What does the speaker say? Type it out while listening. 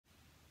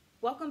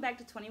Welcome back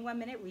to 21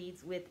 Minute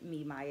Reads with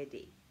me, Maya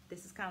D.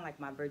 This is kind of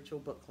like my virtual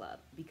book club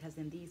because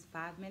in these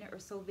 5 minute or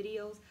so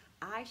videos,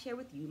 I share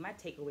with you my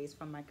takeaways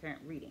from my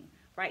current reading.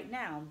 Right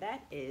now,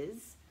 that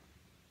is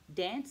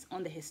Dance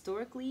on the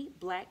Historically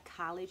Black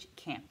College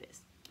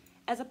Campus.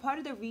 As a part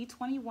of the Read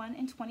 21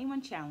 in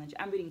 21 challenge,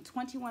 I'm reading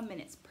 21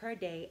 minutes per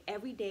day,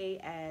 every day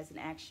as an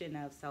action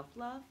of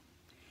self-love,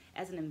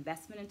 as an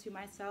investment into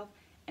myself,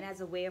 and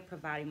as a way of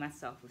providing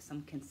myself with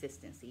some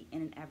consistency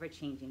in an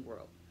ever-changing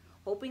world.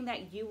 Hoping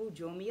that you will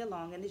join me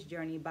along in this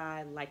journey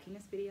by liking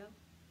this video,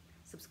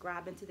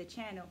 subscribing to the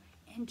channel,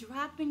 and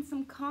dropping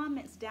some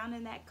comments down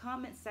in that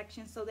comment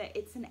section so that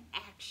it's an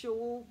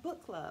actual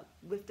book club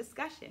with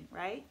discussion,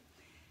 right?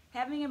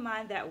 Having in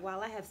mind that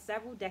while I have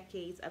several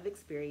decades of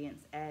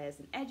experience as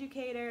an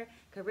educator,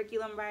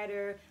 curriculum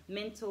writer,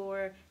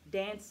 mentor,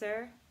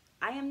 dancer,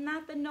 I am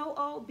not the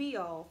know-all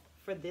be-all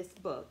for this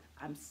book.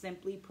 I'm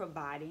simply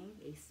providing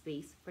a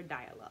space for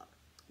dialogue.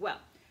 Well,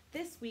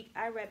 this week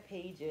I read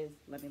pages,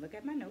 let me look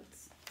at my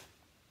notes,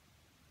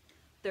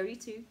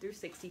 32 through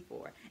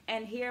 64.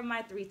 And here are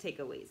my 3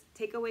 takeaways.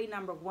 Takeaway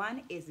number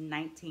 1 is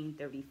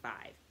 1935.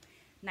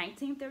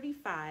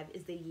 1935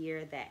 is the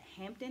year that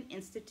Hampton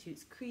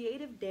Institute's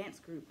creative dance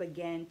group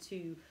began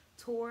to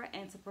tour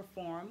and to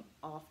perform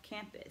off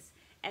campus.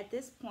 At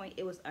this point,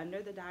 it was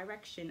under the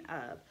direction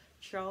of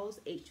Charles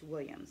H.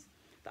 Williams.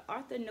 The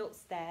author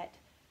notes that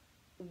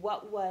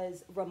what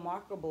was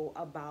remarkable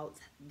about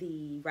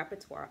the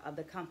repertoire of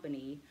the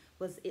company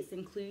was its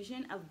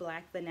inclusion of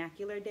Black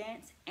vernacular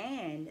dance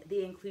and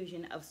the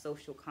inclusion of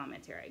social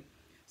commentary.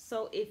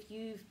 So if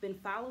you've been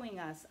following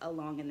us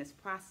along in this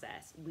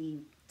process,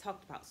 we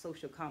talked about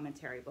social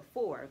commentary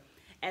before.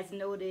 As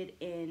noted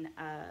in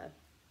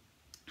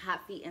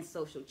Hot Feet and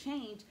Social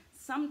Change,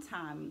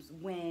 sometimes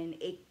when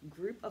a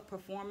group of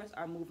performers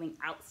are moving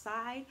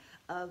outside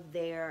of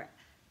their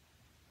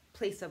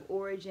place of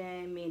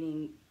origin,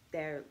 meaning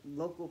their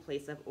local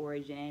place of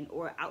origin,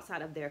 or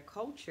outside of their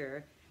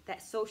culture,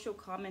 that social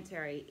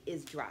commentary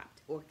is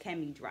dropped or can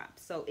be dropped.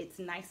 So it's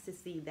nice to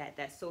see that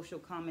that social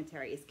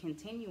commentary is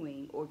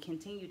continuing or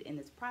continued in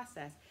this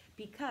process,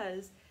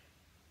 because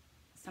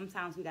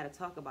sometimes we got to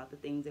talk about the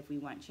things if we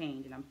want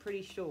change. And I'm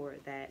pretty sure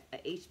that a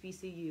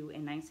HBCU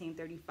in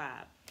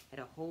 1935 had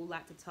a whole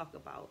lot to talk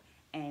about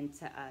and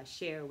to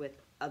share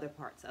with other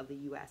parts of the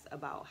U.S.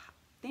 about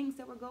things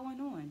that were going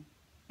on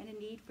and a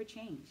need for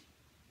change.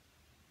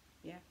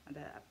 Yeah,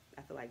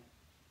 I feel like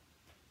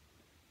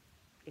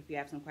if you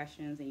have some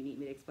questions and you need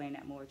me to explain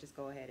that more, just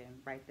go ahead and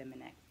write them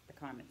in the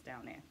comments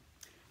down there.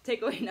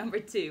 Takeaway number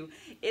 2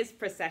 is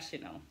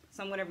processional.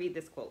 So I'm going to read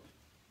this quote.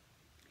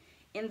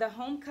 In the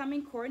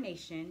homecoming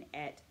coronation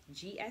at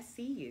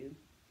GSCU,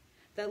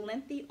 the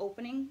lengthy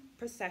opening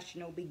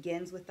processional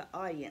begins with the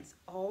audience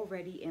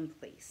already in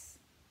place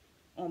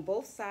on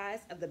both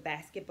sides of the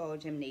basketball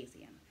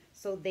gymnasium,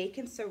 so they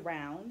can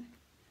surround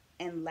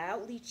and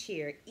loudly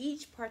cheer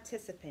each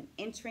participant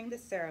entering the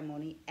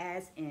ceremony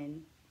as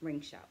in ring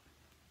shout.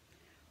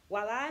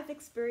 While I've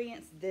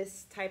experienced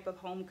this type of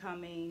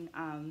homecoming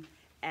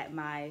at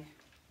my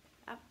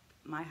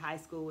high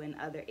school and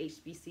other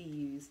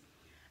HBCUs,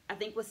 I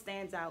think what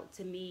stands out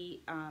to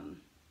me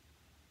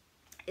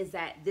is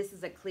that this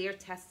is a clear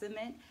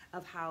testament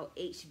of how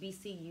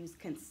HBCUs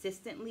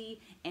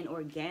consistently and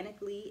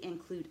organically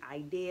include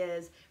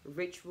ideas,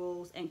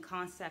 rituals, and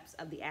concepts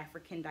of the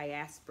African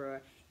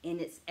diaspora in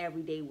its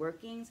everyday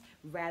workings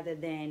rather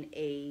than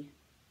a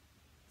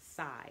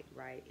side,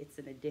 right? It's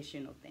an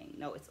additional thing.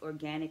 No, it's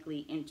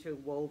organically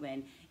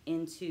interwoven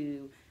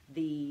into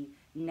the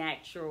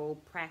natural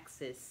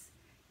practice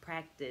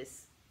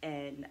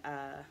and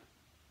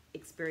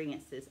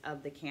experiences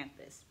of the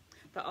campus.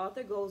 The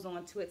author goes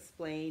on to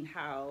explain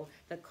how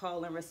the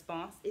call and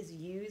response is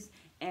used,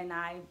 and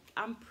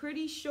I'm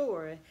pretty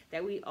sure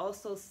that we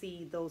also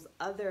see those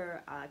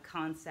other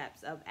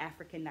concepts of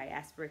African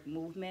diasporic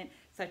movement,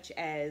 such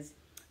as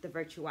the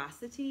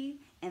virtuosity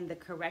and the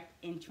correct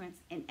entrance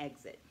and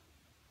exit.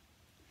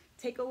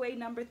 Takeaway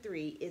number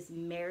 3 is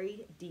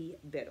Mary D.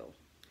 Biddle.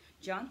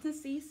 Johnson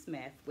C.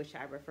 Smith, which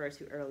I referred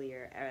to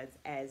earlier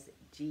as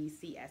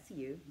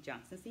GCSU,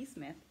 Johnson C.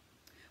 Smith,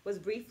 was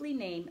briefly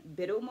named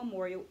Biddle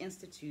Memorial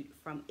Institute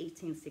from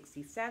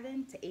 1867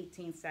 to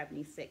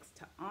 1876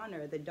 to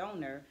honor the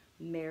donor,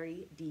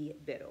 Mary D.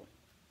 Biddle.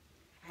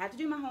 I had to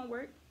do my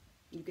homework.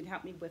 You can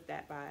help me with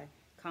that by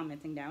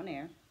commenting down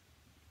there.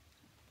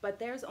 But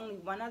there's only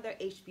one other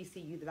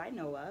HBCU that I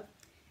know of,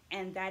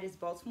 and that is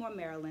Baltimore,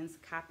 Maryland's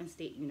Coppin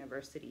State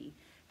University,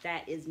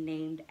 that is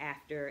named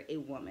after a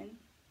woman.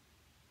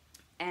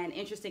 And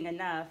interesting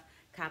enough,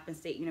 Coppin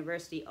State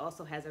University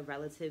also has a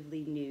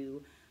relatively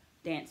new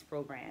dance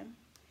program,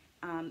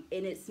 and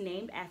it's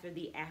named after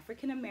the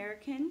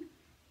African-American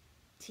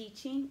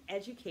teaching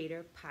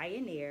educator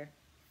pioneer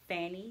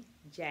Fannie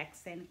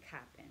Jackson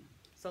Coppin.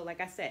 So like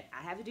I said,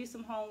 I have to do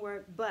some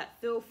homework, but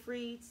feel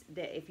free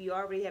that if you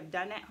already have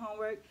done that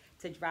homework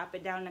to drop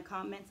it down in the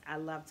comments. I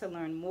love to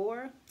learn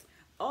more.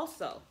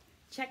 Also,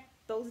 check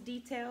those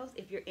details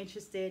if you're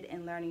interested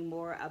in learning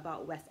more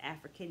about West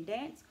African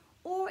dance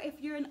Or if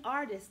you're an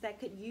artist that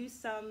could use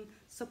some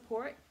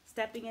support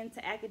stepping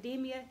into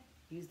academia,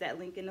 use that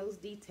link in those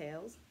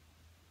details.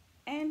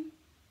 And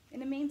in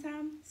the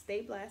meantime,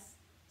 stay blessed,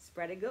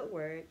 spread a good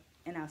word,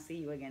 and I'll see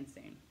you again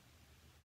soon.